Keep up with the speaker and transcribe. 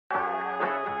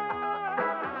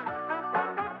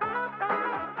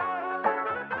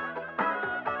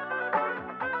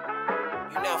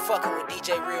now fucking with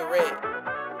DJ Real Red.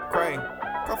 Cray,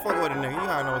 come fuck with a nigga. You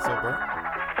already know what's up, bro.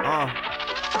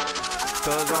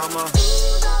 Cause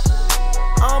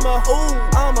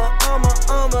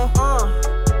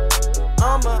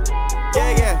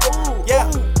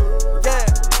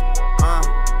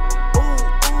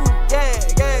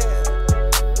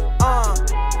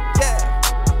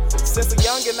since a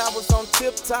youngin' I was on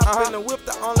tip top, in the whip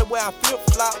the only way I flip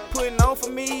flop, putting on for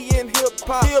me in hip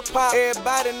hop.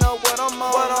 Everybody know what I'm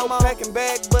on. No packing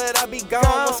bag, but I be gone.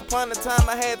 Once upon a time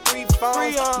I had 3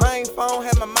 phones. Main phone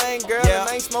had my main girl, and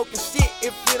I ain't smoking shit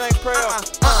if it ain't prayer.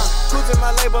 Cruising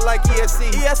my label like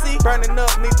ESC. Burning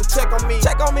up, need to check on me.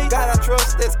 God I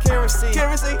trust, that's currency.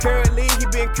 Currently he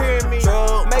been curing me.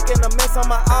 Making a mess on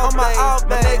my off days.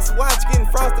 My next watch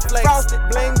getting frosted flakes.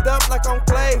 Blinged up like I'm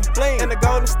Cray. In the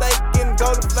Golden State, getting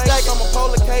golden flakes. I'm a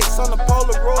polar case on the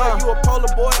Polaroid. You a polar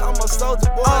boy, I'm a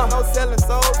soldier boy. No selling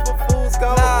souls for fools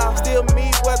go. Still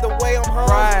me, whether way I'm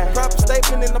home. Proper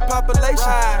statement in the population.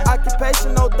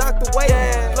 Occupation, no doctor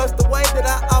waiting. Plus the way that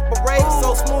I operate,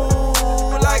 so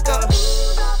smooth like a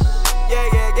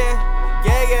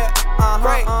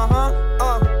Cray.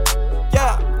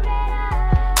 Yeah.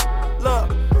 Look,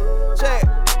 check.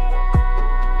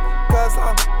 Cause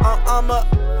I'm a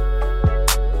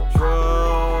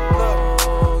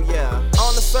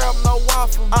syrup, no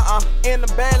waffle. In the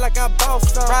bag like I bought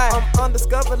some. I'm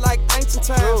undiscovered like ancient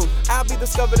times. I'll be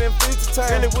discovered in future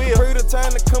times. Computer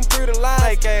turn to computer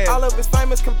line. All of his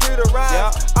famous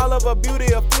computerized. All of her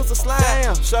beauty a fuse of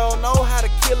slime. Show know how to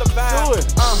kill a vibe.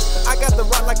 I got the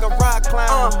rock like a rock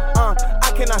clown.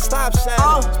 I cannot stop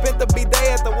shining. Spent the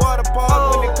B-day at the water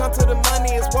park. When it comes to the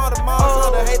money, it's watermarks.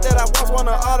 All the hate that I once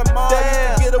wanna Audemars.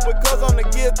 Used to get up with cuz on the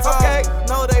guitar.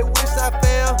 No, they wish I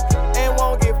failed.